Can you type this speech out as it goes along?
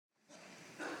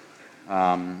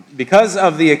Because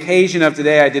of the occasion of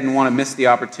today, I didn't want to miss the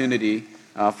opportunity.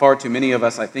 Far too many of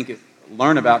us, I think,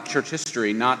 learn about church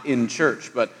history, not in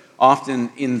church, but often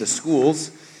in the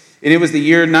schools. And it was the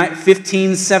year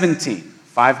 1517,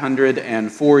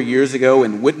 504 years ago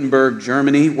in Wittenberg,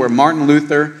 Germany, where Martin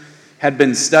Luther had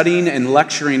been studying and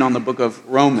lecturing on the book of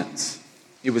Romans.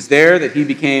 It was there that he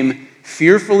became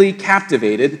fearfully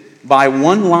captivated by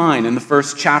one line in the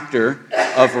first chapter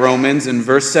of Romans in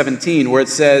verse 17, where it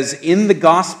says, "In the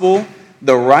gospel,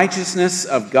 the righteousness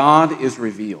of God is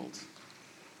revealed."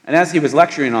 And as he was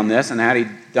lecturing on this, and had he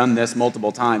done this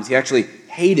multiple times, he actually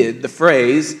hated the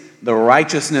phrase, the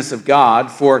righteousness of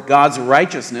God, for God's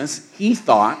righteousness, he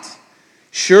thought,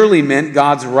 surely meant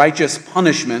God's righteous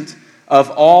punishment of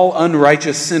all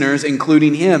unrighteous sinners,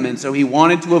 including him. And so he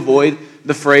wanted to avoid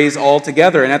the phrase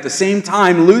altogether. And at the same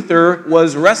time, Luther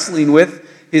was wrestling with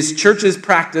his church's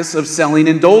practice of selling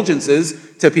indulgences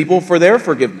to people for their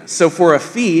forgiveness. So for a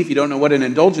fee, if you don't know what an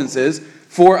indulgence is,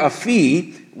 for a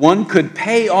fee, one could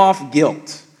pay off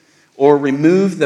guilt or remove the